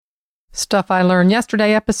Stuff I Learned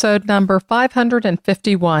Yesterday, episode number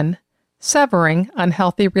 551, Severing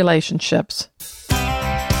Unhealthy Relationships.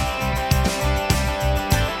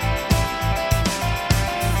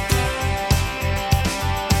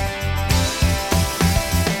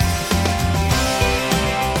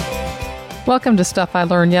 Welcome to Stuff I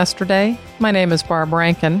Learned Yesterday. My name is Barb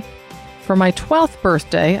Rankin. For my 12th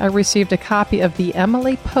birthday, I received a copy of the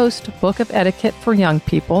Emily Post Book of Etiquette for Young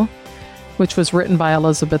People, which was written by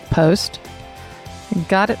Elizabeth Post. I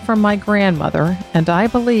got it from my grandmother, and I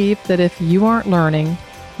believe that if you aren't learning,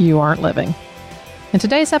 you aren't living. In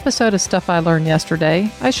today's episode of Stuff I Learned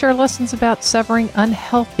Yesterday, I share lessons about severing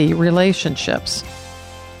unhealthy relationships.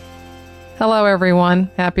 Hello, everyone.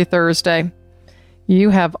 Happy Thursday. You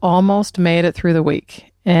have almost made it through the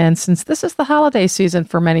week. And since this is the holiday season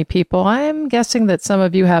for many people, I'm guessing that some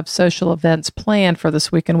of you have social events planned for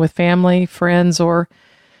this weekend with family, friends, or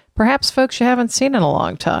perhaps folks you haven't seen in a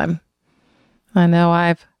long time. I know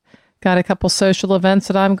I've got a couple social events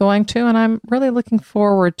that I'm going to, and I'm really looking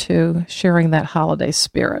forward to sharing that holiday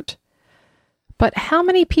spirit. But how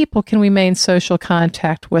many people can we maintain social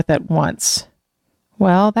contact with at once?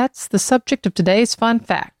 Well, that's the subject of today's fun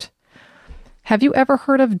fact. Have you ever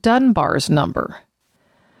heard of Dunbar's number?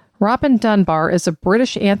 Robin Dunbar is a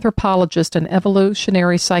British anthropologist and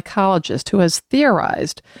evolutionary psychologist who has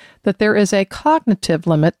theorized that there is a cognitive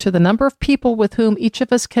limit to the number of people with whom each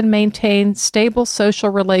of us can maintain stable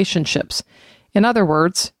social relationships. In other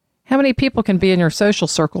words, how many people can be in your social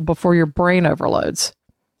circle before your brain overloads?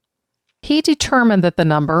 He determined that the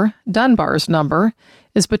number, Dunbar's number,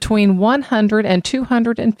 is between 100 and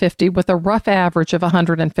 250 with a rough average of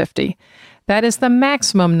 150. That is the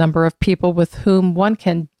maximum number of people with whom one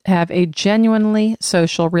can have a genuinely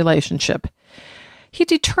social relationship. He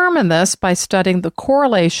determined this by studying the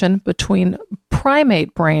correlation between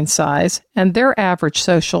primate brain size and their average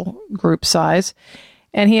social group size,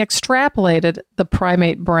 and he extrapolated the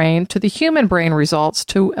primate brain to the human brain results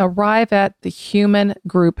to arrive at the human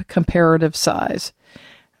group comparative size.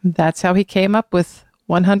 That's how he came up with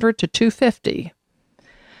 100 to 250.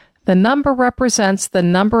 The number represents the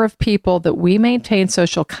number of people that we maintain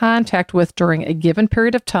social contact with during a given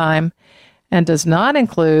period of time and does not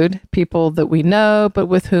include people that we know but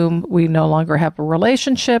with whom we no longer have a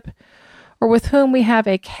relationship or with whom we have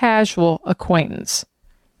a casual acquaintance.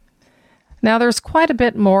 Now, there's quite a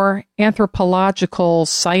bit more anthropological,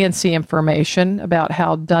 sciencey information about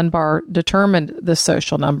how Dunbar determined the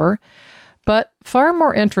social number, but far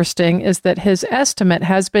more interesting is that his estimate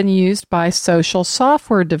has been used by social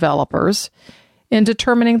software developers in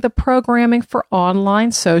determining the programming for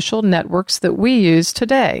online social networks that we use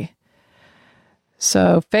today.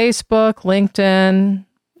 So Facebook, LinkedIn,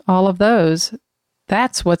 all of those,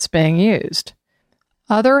 that's what's being used.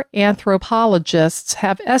 Other anthropologists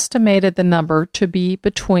have estimated the number to be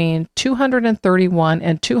between 231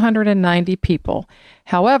 and 290 people.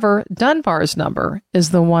 However, Dunbar's number is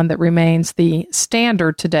the one that remains the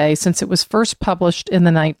standard today since it was first published in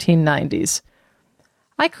the 1990s.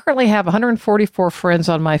 I currently have 144 friends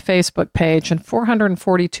on my Facebook page and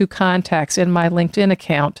 442 contacts in my LinkedIn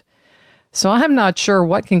account. So I'm not sure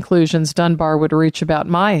what conclusions Dunbar would reach about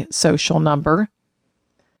my social number.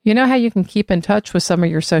 You know how you can keep in touch with some of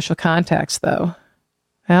your social contacts, though?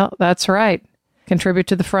 Well, that's right. Contribute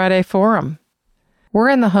to the Friday Forum. We're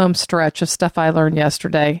in the home stretch of Stuff I Learned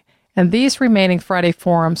Yesterday, and these remaining Friday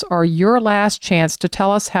Forums are your last chance to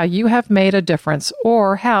tell us how you have made a difference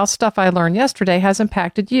or how Stuff I Learned Yesterday has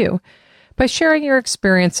impacted you by sharing your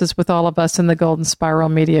experiences with all of us in the Golden Spiral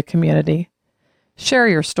Media community. Share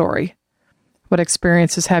your story. What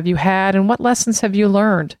experiences have you had and what lessons have you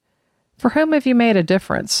learned? For whom have you made a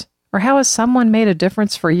difference? Or how has someone made a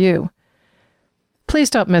difference for you?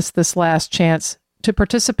 Please don't miss this last chance to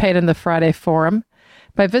participate in the Friday Forum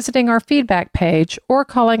by visiting our feedback page or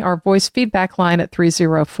calling our voice feedback line at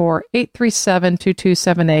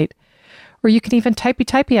 304-837-2278, or you can even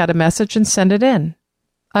typey out a message and send it in.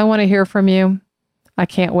 I want to hear from you. I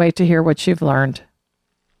can't wait to hear what you've learned.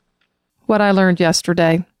 What I learned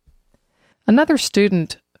yesterday. Another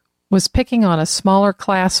student was picking on a smaller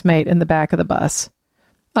classmate in the back of the bus.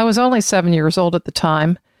 I was only 7 years old at the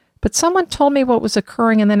time, but someone told me what was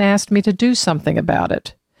occurring and then asked me to do something about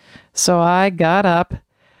it. So I got up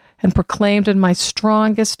and proclaimed in my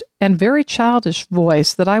strongest and very childish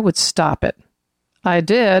voice that I would stop it. I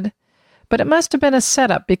did, but it must have been a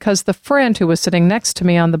setup because the friend who was sitting next to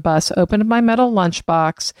me on the bus opened my metal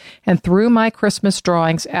lunchbox and threw my Christmas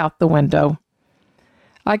drawings out the window.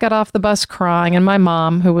 I got off the bus crying, and my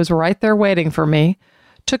mom, who was right there waiting for me,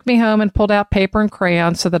 took me home and pulled out paper and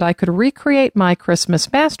crayons so that I could recreate my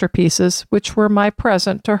Christmas masterpieces, which were my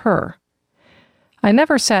present to her. I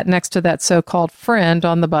never sat next to that so-called friend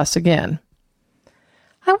on the bus again.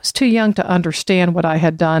 I was too young to understand what I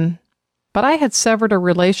had done, but I had severed a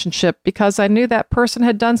relationship because I knew that person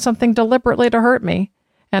had done something deliberately to hurt me,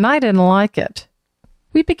 and I didn't like it.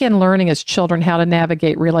 We begin learning as children how to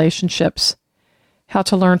navigate relationships, how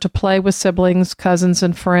to learn to play with siblings, cousins,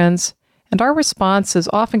 and friends, and our responses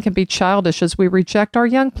often can be childish as we reject our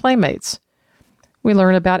young playmates. We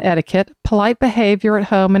learn about etiquette, polite behavior at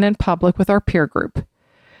home and in public with our peer group.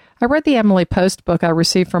 I read the Emily Post book I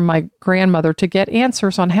received from my grandmother to get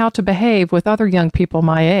answers on how to behave with other young people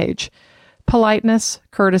my age. Politeness,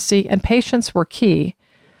 courtesy, and patience were key,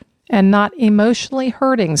 and not emotionally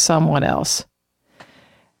hurting someone else.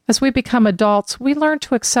 As we become adults, we learn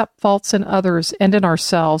to accept faults in others and in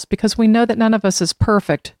ourselves because we know that none of us is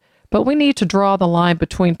perfect, but we need to draw the line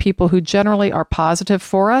between people who generally are positive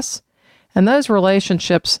for us and those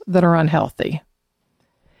relationships that are unhealthy.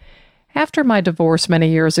 After my divorce many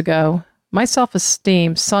years ago, my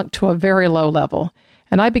self-esteem sunk to a very low level,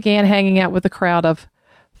 and I began hanging out with a crowd of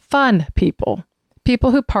fun people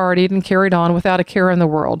who partied and carried on without a care in the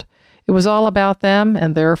world. It was all about them,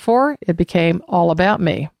 and therefore it became all about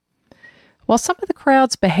me. While some of the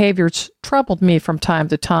crowd's behaviors troubled me from time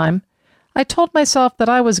to time, I told myself that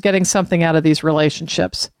I was getting something out of these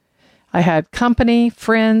relationships. I had company,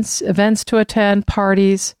 friends, events to attend,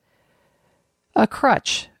 parties, a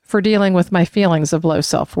crutch for dealing with my feelings of low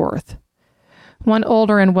self-worth. One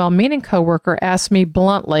older and well-meaning coworker asked me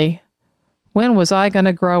bluntly, when was I going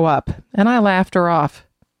to grow up? And I laughed her off.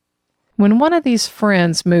 When one of these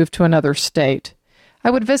friends moved to another state, I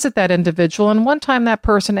would visit that individual, and one time that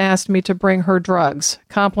person asked me to bring her drugs,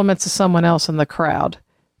 compliments of someone else in the crowd,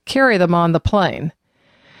 carry them on the plane.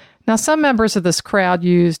 Now, some members of this crowd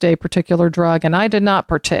used a particular drug, and I did not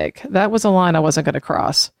partake. That was a line I wasn't going to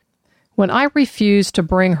cross. When I refused to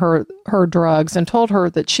bring her drugs and told her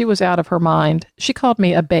that she was out of her mind, she called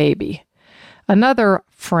me a baby. Another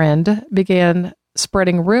friend began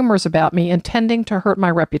spreading rumors about me, intending to hurt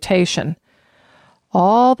my reputation.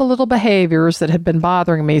 All the little behaviors that had been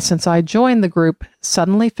bothering me since I joined the group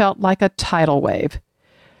suddenly felt like a tidal wave.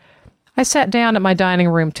 I sat down at my dining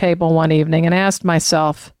room table one evening and asked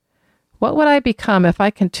myself, what would I become if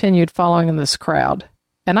I continued following this crowd?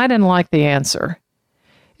 And I didn't like the answer.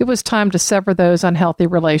 It was time to sever those unhealthy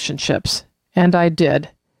relationships, and I did,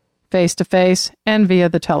 face-to-face and via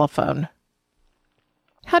the telephone.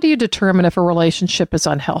 How do you determine if a relationship is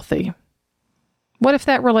unhealthy? What if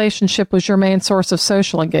that relationship was your main source of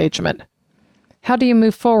social engagement? How do you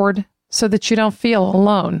move forward so that you don't feel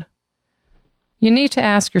alone? You need to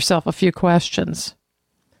ask yourself a few questions.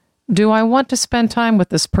 Do I want to spend time with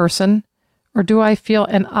this person, or do I feel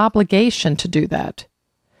an obligation to do that?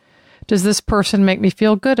 Does this person make me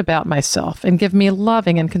feel good about myself and give me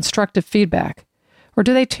loving and constructive feedback? Or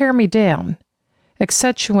do they tear me down,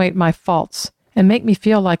 accentuate my faults, and make me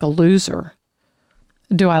feel like a loser?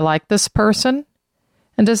 Do I like this person?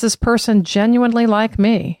 And does this person genuinely like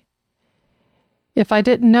me? If I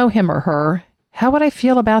didn't know him or her, how would I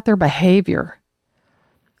feel about their behavior?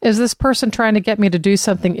 Is this person trying to get me to do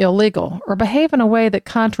something illegal or behave in a way that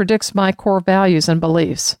contradicts my core values and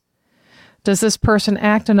beliefs? Does this person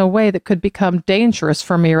act in a way that could become dangerous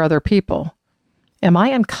for me or other people? Am I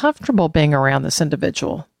uncomfortable being around this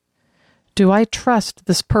individual? Do I trust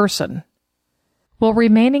this person? Will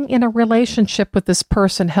remaining in a relationship with this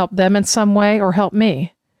person help them in some way or help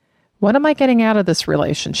me? What am I getting out of this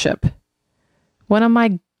relationship? What am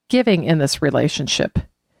I giving in this relationship?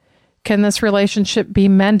 Can this relationship be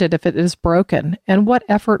mended if it is broken, and what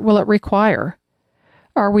effort will it require?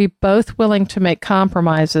 Are we both willing to make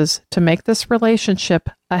compromises to make this relationship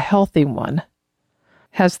a healthy one?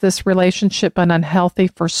 Has this relationship been unhealthy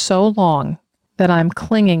for so long that I'm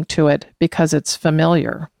clinging to it because it's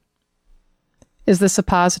familiar? Is this a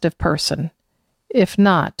positive person? If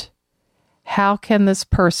not, how can this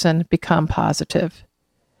person become positive?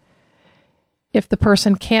 If the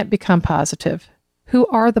person can't become positive, who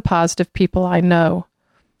are the positive people I know?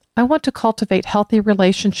 I want to cultivate healthy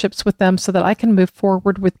relationships with them so that I can move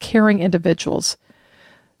forward with caring individuals,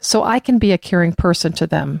 so I can be a caring person to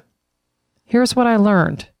them. Here's what I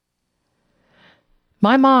learned.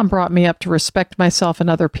 My mom brought me up to respect myself and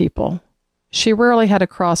other people. She rarely had a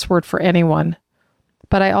crossword for anyone,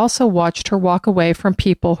 but I also watched her walk away from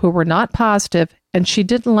people who were not positive, and she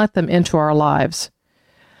didn't let them into our lives.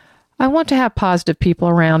 I want to have positive people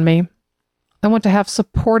around me. I want to have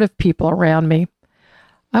supportive people around me.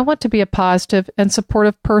 I want to be a positive and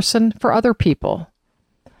supportive person for other people.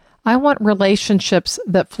 I want relationships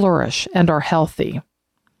that flourish and are healthy.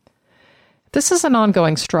 This is an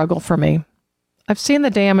ongoing struggle for me. I've seen the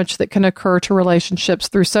damage that can occur to relationships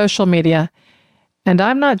through social media, and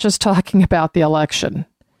I'm not just talking about the election.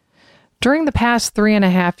 During the past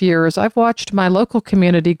 3.5 years, I've watched my local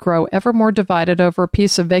community grow ever more divided over a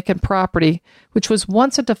piece of vacant property, which was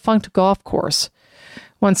once a defunct golf course.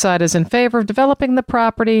 One side is in favor of developing the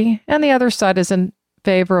property, and the other side is in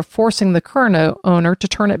favor of forcing the current owner to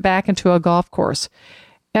turn it back into a golf course.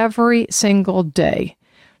 Every single day,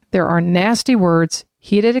 there are nasty words,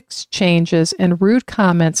 heated exchanges, and rude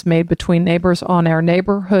comments made between neighbors on our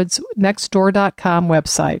neighborhoodsnextdoor.com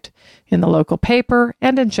website, in the local paper,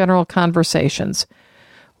 and in general conversations.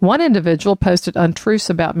 One individual posted untruths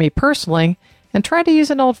about me personally and tried to use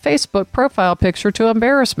an old Facebook profile picture to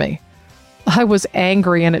embarrass me. I was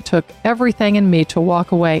angry, and it took everything in me to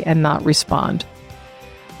walk away and not respond.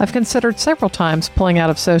 I've considered several times pulling out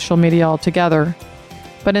of social media altogether,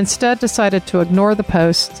 but instead decided to ignore the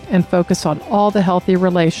posts and focus on all the healthy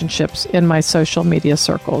relationships in my social media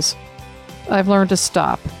circles. I've learned to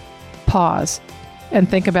stop, pause, and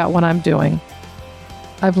think about what I'm doing.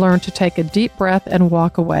 I've learned to take a deep breath and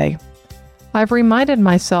walk away. I've reminded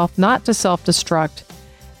myself not to self-destruct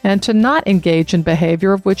and to not engage in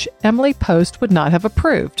behavior of which Emily Post would not have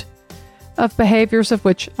approved, of behaviors of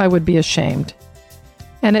which I would be ashamed.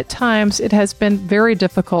 And at times it has been very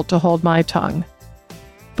difficult to hold my tongue.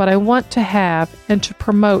 But I want to have and to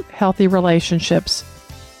promote healthy relationships,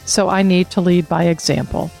 so I need to lead by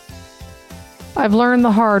example. I've learned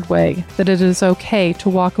the hard way that it is okay to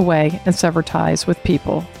walk away and sever ties with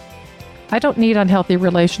people. I don't need unhealthy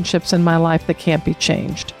relationships in my life that can't be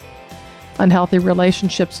changed. Unhealthy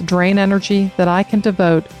relationships drain energy that I can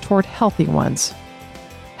devote toward healthy ones.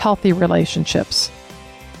 Healthy relationships.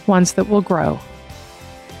 Ones that will grow.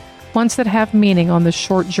 Ones that have meaning on the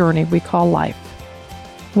short journey we call life.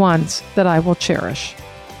 Ones that I will cherish.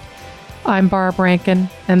 I'm Barb Rankin,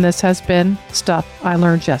 and this has been Stuff I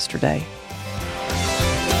Learned Yesterday.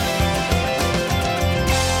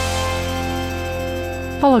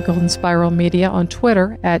 Follow Golden Spiral Media on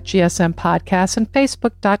Twitter at GSM Podcasts and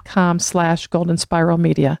Facebook.com/Golden Spiral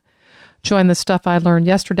Media. Join the Stuff I Learned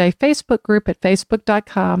Yesterday Facebook group at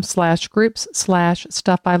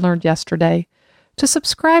Facebook.com/groups/Stuff I Learned Yesterday. To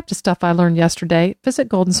subscribe to Stuff I Learned Yesterday, visit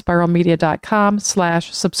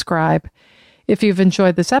goldenspiralmedia.com/subscribe. If you've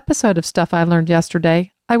enjoyed this episode of Stuff I Learned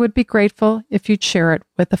Yesterday, I would be grateful if you'd share it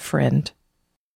with a friend.